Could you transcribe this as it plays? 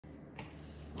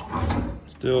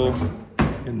Still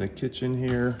in the kitchen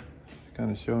here,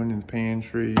 kind of showing in the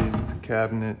pantries,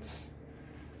 cabinets,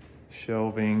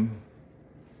 shelving.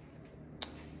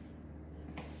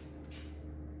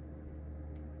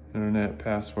 Internet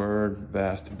password,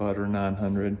 Vast Butter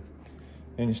 900.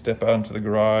 And you step out into the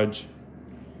garage.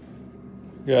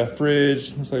 Got a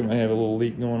fridge, looks like it might have a little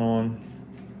leak going on.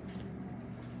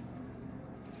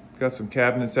 Got some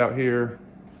cabinets out here,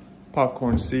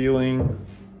 popcorn ceiling.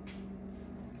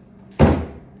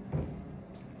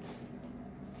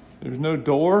 There's no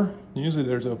door. Usually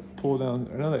there's a pull down.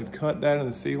 I know they've cut that in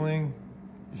the ceiling.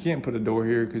 You can't put a door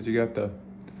here because you got the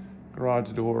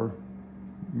garage door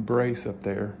brace up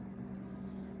there.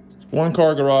 One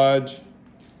car garage.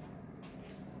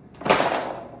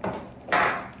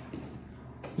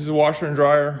 This is a washer and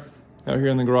dryer. Out here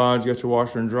in the garage, you got your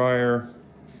washer and dryer.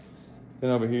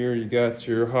 Then over here, you got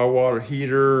your hot water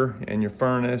heater and your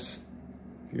furnace,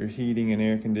 your heating and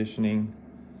air conditioning,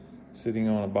 sitting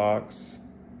on a box.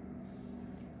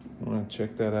 I want to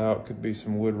check that out. Could be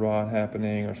some wood rot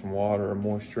happening or some water or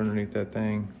moisture underneath that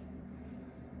thing.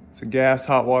 It's a gas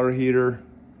hot water heater.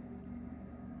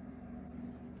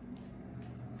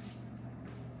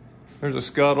 There's a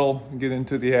scuttle. Get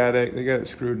into the attic. They got it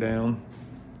screwed down.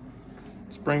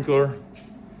 Sprinkler.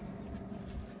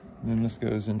 And then this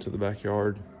goes into the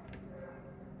backyard.